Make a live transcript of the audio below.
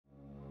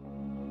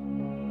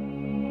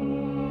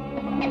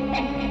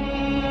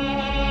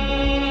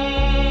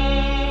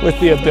With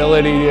the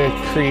ability to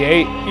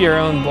create your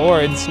own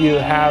boards, you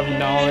have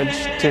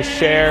knowledge to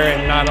share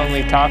and not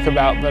only talk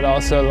about, but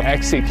also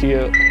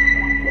execute.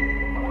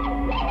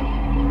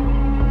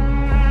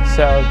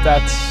 So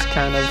that's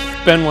kind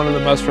of been one of the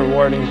most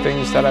rewarding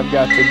things that I've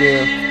got to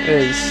do,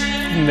 is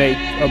make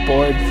a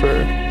board for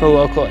the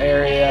local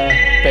area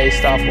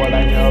based off what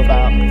I know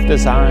about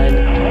design.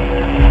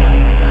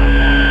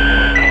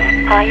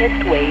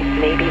 Highest waves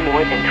may be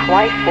more than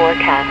twice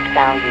forecast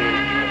value.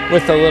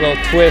 With a little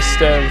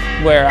twist of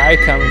where I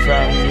come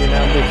from, you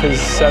know,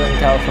 because Southern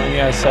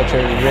California has such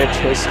a rich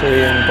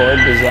history in board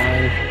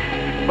design.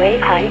 Wave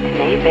heights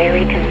may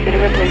vary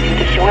considerably due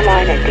to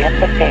shoreline and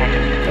depth of fish.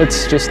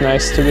 It's just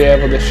nice to be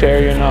able to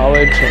share your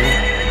knowledge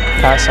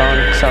and pass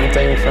on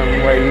something from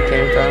where you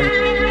came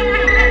from.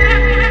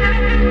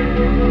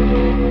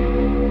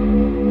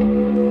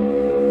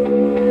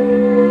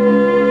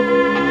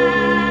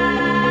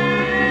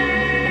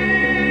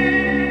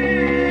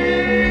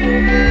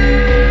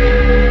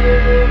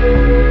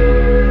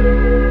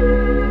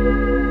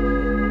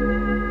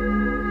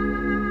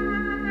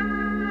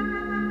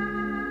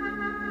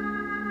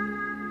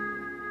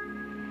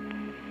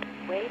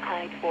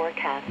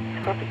 Forecasts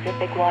for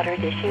Pacific waters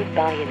issued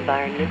by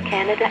Environment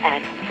Canada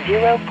at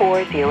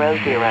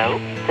 0400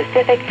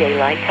 Pacific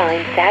Daylight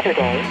Time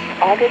Saturday,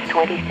 August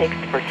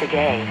 26th for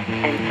today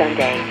and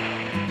Sunday.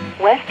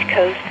 West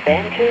Coast,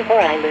 Vancouver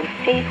Island,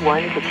 seas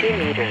 1 to 2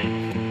 meters.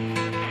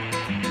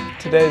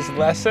 Today's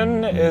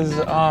lesson is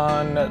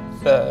on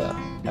the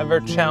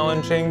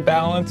ever-challenging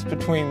balance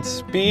between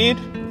speed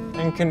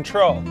and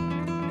control.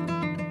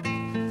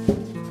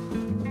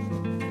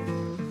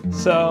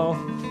 So,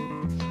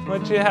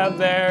 what you have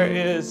there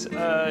is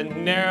a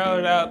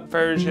narrowed up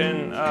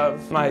version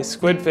of my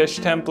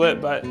squidfish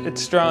template, but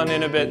it's drawn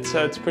in a bit,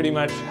 so it's pretty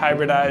much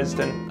hybridized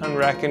and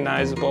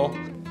unrecognizable.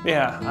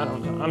 Yeah, I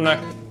don't know. I'm not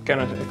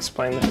gonna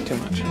explain that too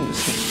much. I'm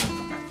just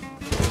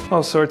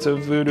all sorts of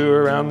voodoo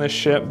around this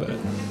ship, but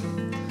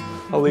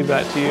I'll leave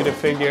that to you to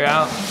figure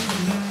out.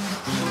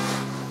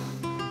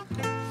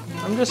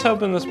 I'm just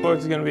hoping this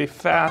board's gonna be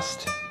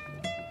fast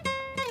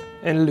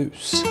and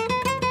loose.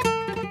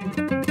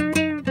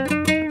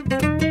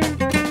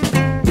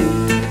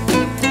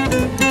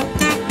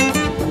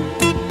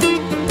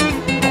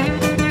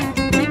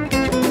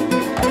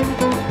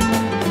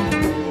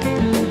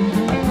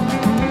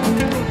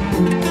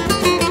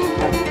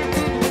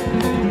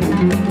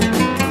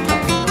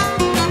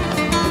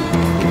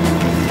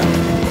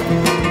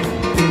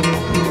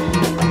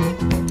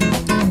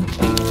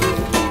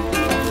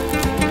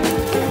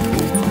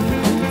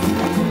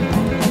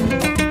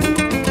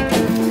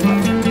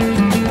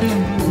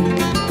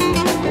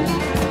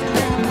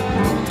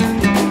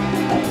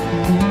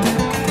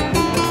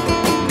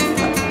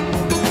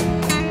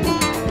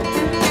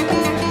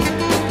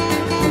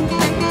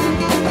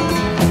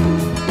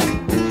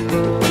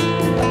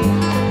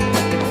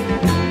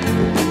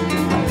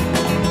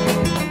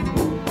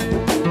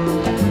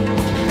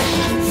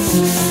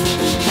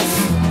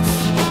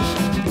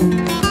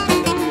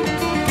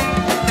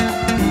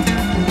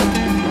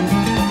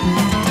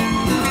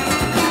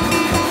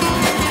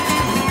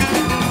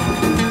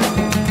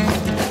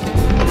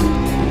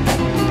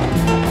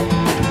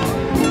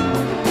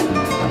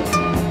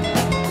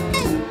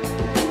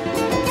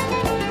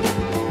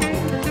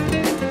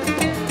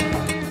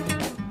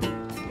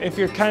 If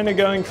you're kind of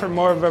going for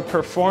more of a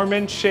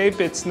performance shape,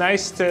 it's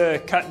nice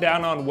to cut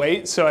down on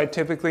weight, so I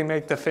typically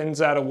make the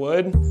fins out of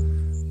wood.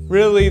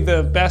 Really,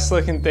 the best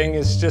looking thing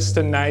is just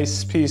a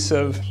nice piece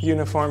of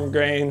uniform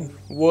grain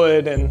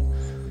wood, and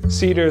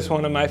cedar is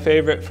one of my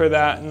favorite for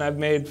that, and I've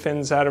made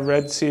fins out of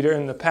red cedar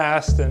in the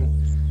past, and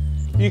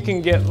you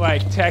can get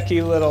like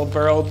techie little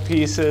burled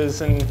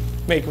pieces and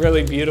make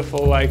really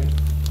beautiful, like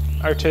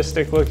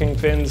artistic looking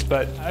fins.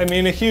 But I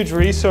mean, a huge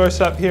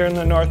resource up here in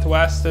the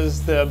Northwest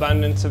is the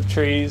abundance of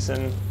trees,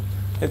 and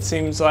it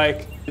seems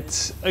like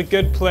it's a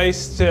good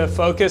place to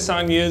focus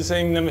on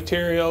using the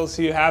materials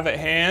you have at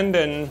hand,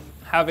 and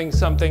having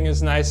something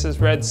as nice as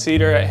red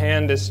cedar at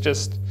hand is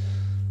just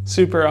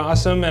super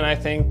awesome, and I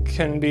think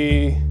can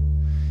be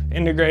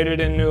integrated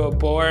into a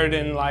board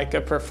in like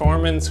a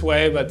performance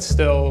way, but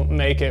still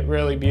make it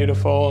really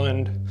beautiful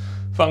and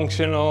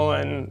functional.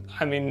 And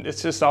I mean,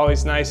 it's just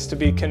always nice to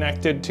be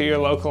connected to your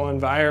local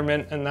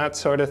environment and that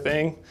sort of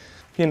thing.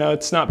 You know,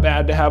 it's not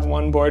bad to have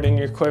one board in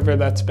your quiver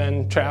that's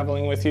been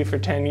traveling with you for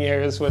 10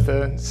 years with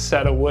a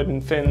set of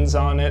wooden fins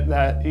on it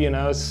that, you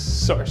know, is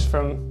sourced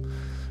from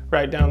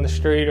right down the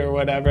street or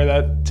whatever.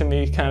 That to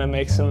me kind of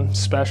makes them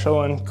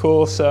special and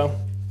cool. So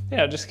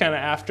yeah, just kind of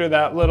after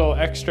that little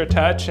extra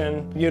touch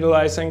and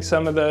utilizing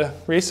some of the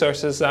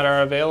resources that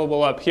are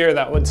available up here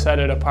that would set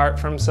it apart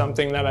from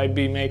something that I'd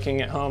be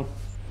making at home.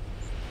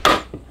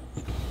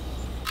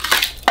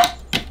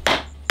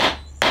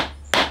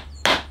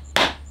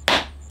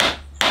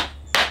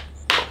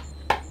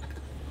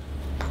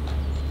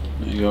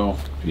 There you go.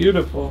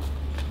 Beautiful.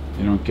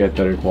 You don't get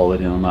better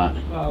quality than that.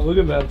 Wow, look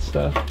at that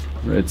stuff.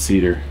 Red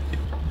cedar.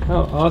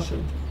 Oh,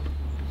 awesome.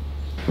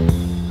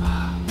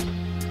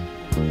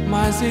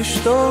 Mas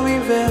estou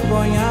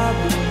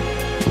envergonhado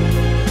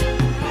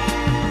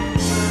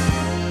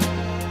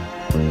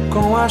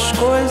com as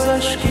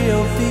coisas que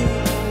eu vi,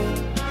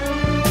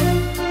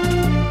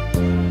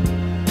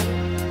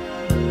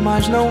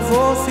 mas não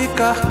vou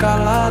ficar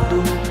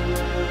calado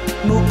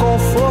no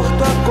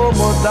conforto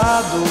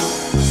acomodado,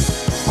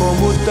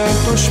 como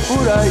tantos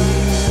por aí.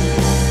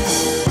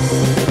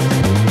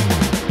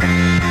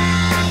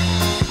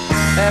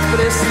 É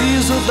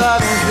preciso dar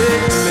um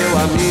jeito, meu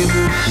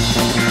amigo.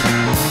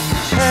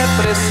 É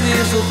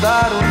preciso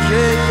dar um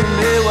jeito,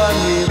 meu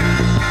amigo.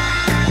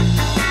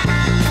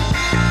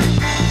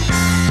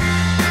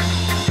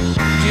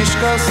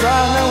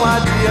 Descansar não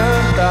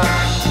adianta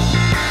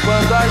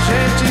quando a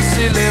gente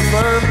se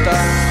levanta.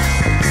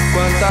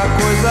 Quanta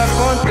coisa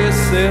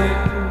aconteceu.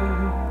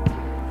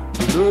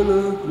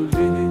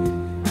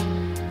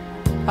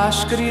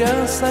 As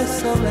crianças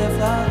são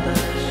levadas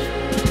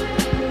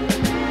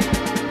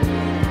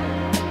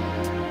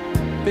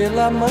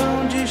pela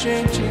mão de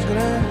gente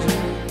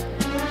grande.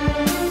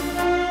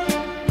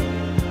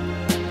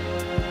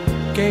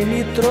 Quem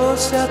me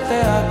trouxe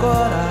até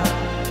agora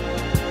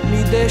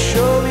me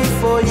deixou e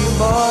foi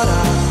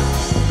embora,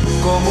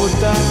 como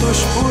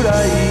tantos por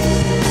aí.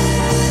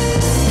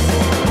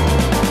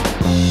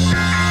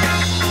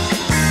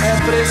 É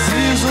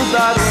preciso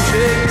dar um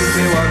jeito,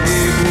 meu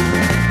amigo.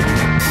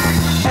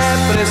 É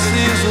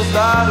preciso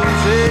dar um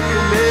jeito,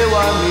 meu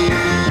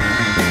amigo.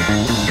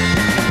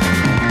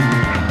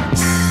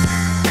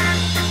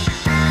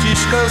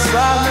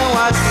 Descansar não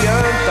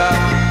adianta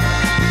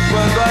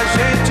quando a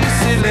gente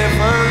se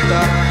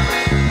levanta.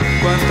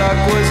 Quanta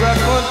coisa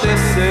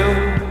aconteceu.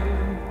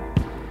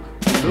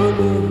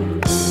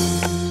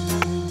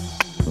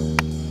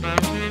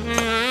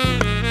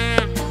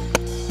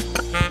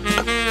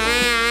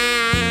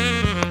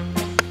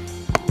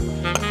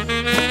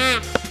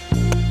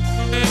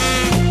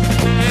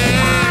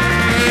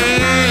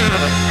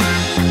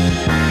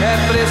 É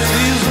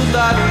preciso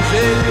dar um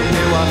jeito,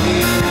 meu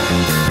amigo.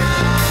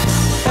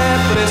 É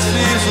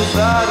preciso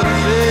dar um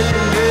jeito,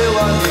 meu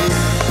amigo.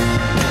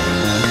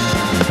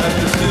 É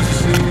preciso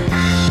sim,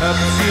 é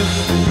preciso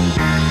sim,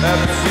 é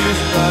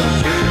preciso dar um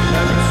jeito,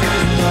 é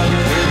preciso dar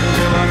um jeito,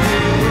 meu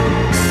amigo.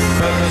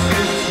 É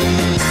preciso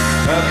sim,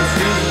 é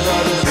preciso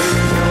dar um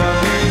jeito, meu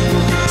amigo.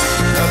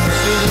 É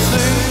preciso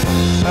sim,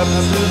 é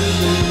preciso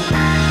sim,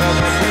 é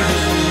preciso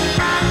sim,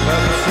 é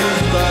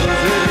preciso dar um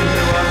jeito,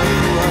 meu amigo. É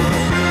preciso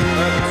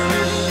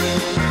sim,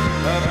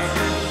 é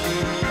preciso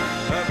sim,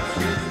 é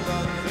preciso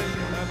dar um jeito,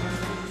 é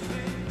preciso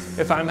sim.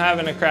 If I'm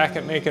having a crack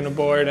at making a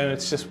board and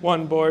it's just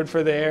one board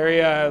for the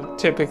area, I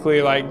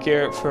typically like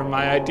gear it for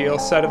my ideal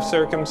set of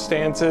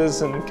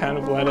circumstances and kind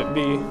of let it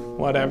be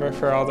whatever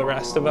for all the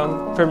rest of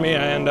them. For me,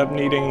 I end up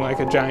needing like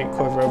a giant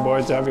quiver of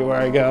boards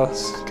everywhere I go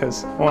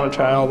because I want to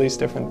try all these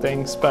different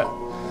things. But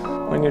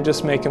when you're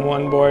just making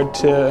one board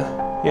to,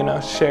 you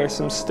know, share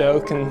some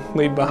stoke and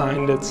leave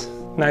behind, it's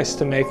nice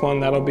to make one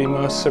that'll be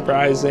most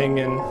surprising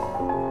and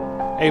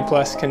A+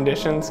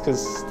 conditions,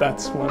 because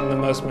that's when the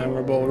most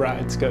memorable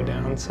rides go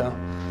down. So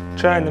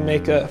trying to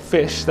make a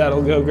fish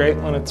that'll go great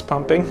when it's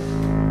pumping.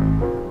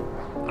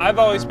 I've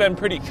always been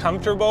pretty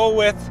comfortable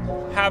with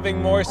having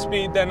more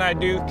speed than I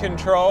do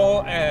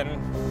control, and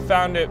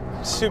found it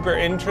super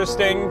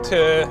interesting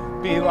to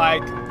be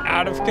like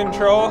out of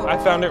control. I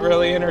found it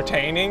really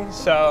entertaining,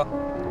 so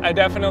I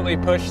definitely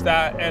pushed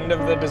that end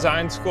of the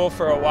design school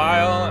for a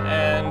while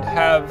and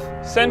have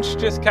since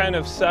just kind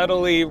of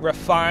subtly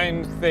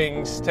refined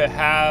things to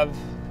have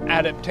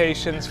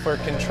adaptations for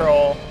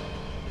control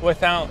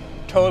without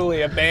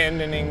totally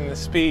abandoning the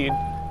speed.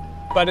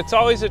 But it's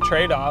always a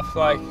trade-off.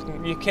 Like,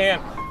 you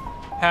can't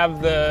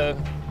have the,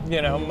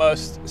 you know,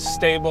 most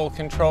stable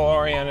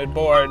control-oriented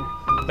board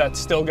that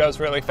still goes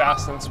really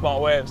fast in small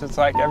waves. It's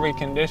like every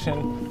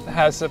condition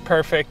has the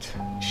perfect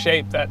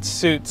shape that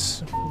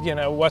suits, you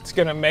know, what's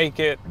gonna make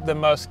it the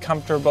most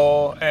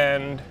comfortable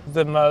and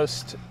the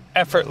most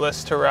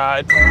effortless to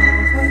ride.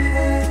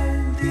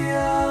 Overhead, the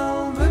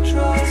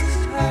albatross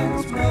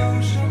hangs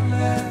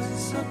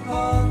motionless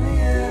upon the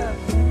air,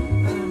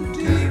 and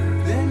deep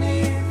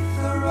beneath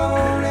the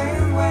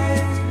rolling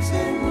waves,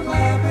 in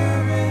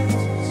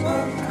labyrinths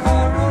of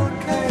coral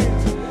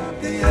caves,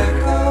 the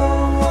echo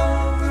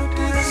of a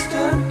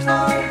distant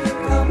tide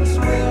comes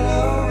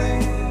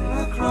willowing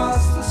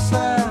across the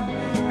sand.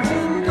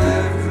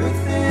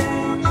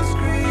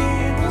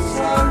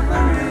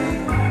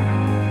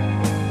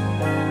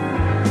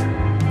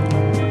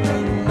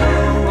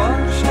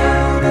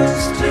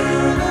 To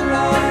the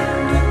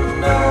line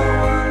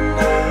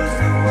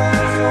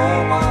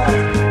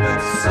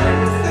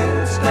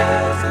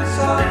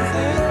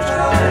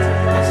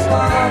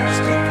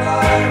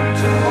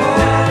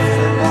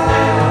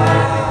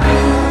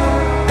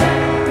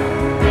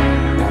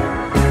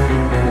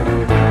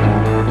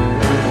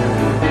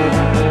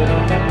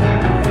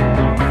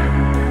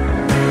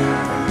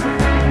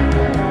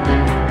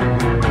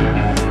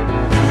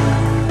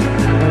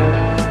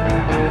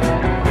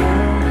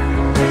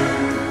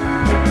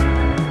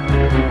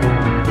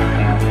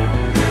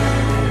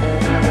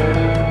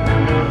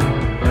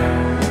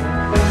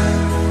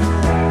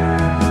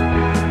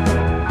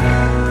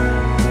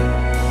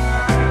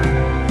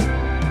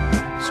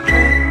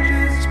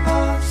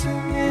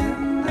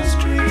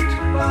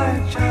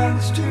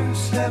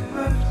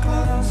separate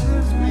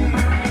classes meet,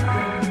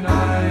 and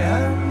I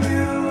am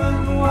you,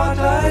 and what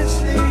I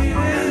see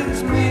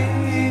is me.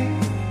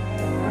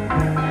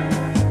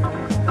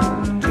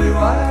 Do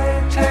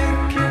I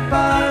take you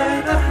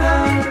by the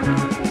hand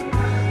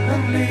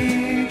and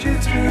lead you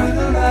through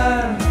the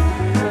land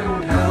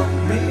and help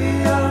me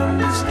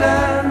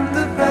understand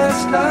the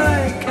best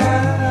I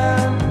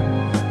can?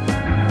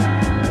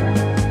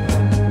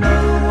 No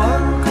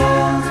one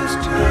calls us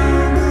to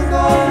move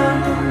on,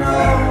 and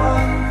no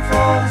one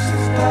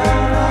forces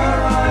down our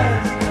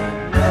eyes.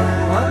 No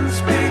one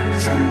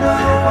speaks and no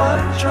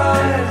one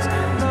tries,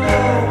 no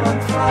one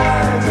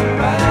flies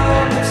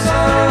around the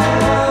sun.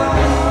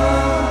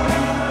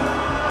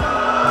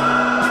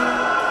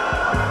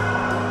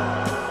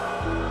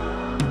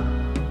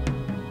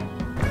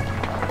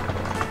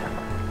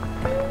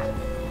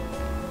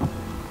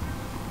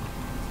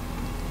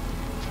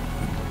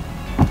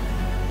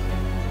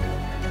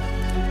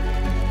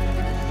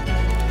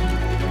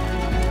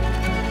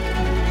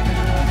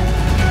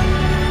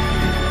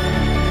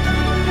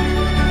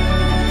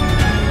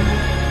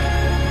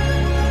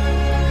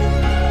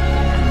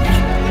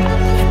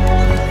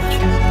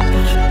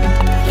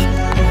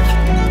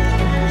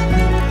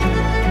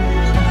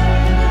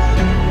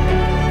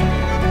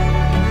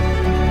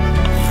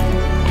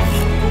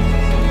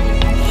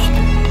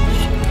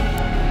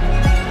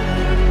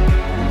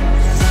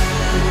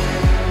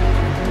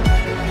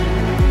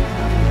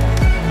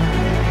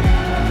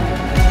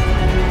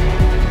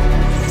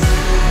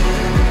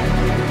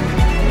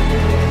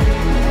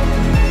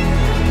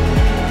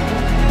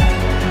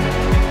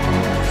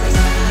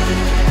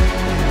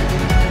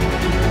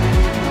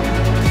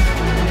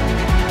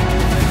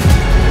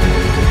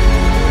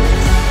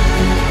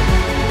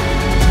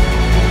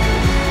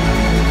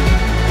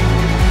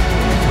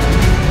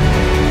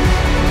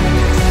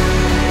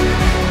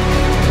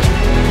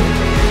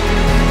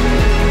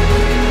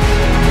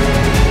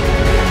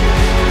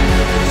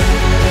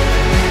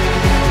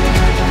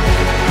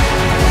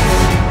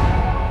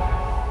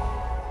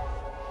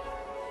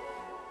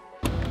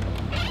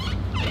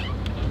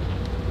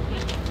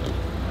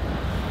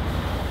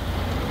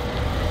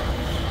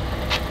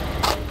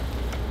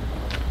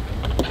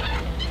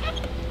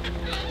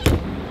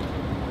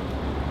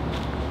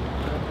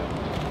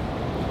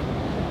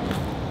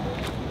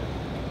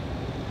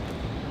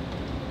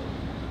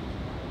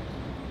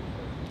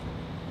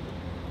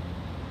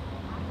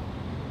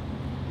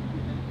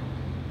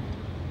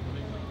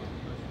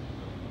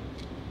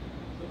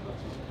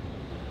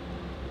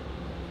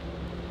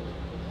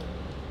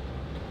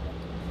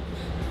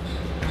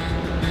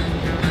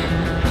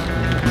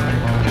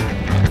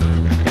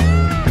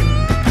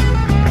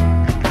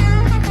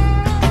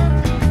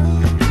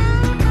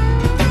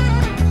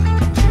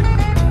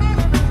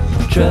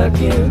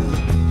 Trucking,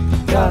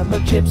 got my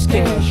chips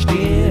cashed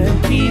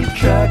in. Keep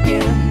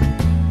trucking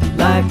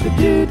like the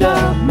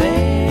Doodah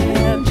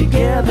Man.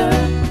 Together,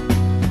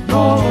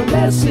 more or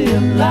less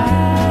in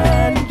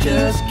line.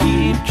 Just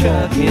keep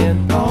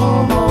trucking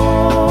on.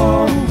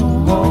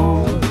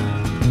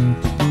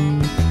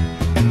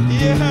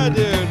 Yeah,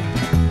 dude.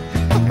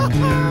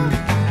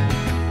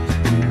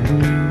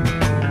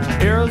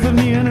 Arrows of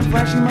neon and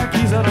flashing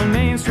marquees out on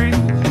Main Street.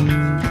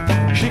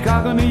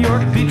 Chicago, New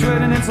York,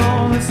 Detroit, and it's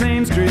all on the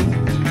same street.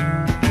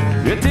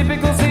 A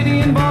typical city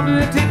involved in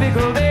a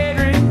typical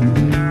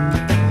daydream.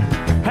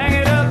 Hang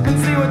it up and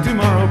see what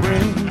tomorrow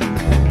brings.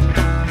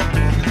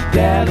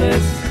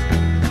 Dallas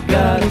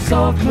got a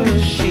soft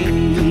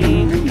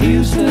machine.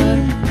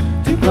 Houston,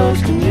 too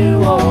close to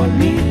New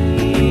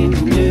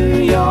Orleans. New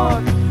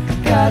York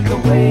got the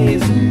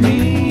ways of me.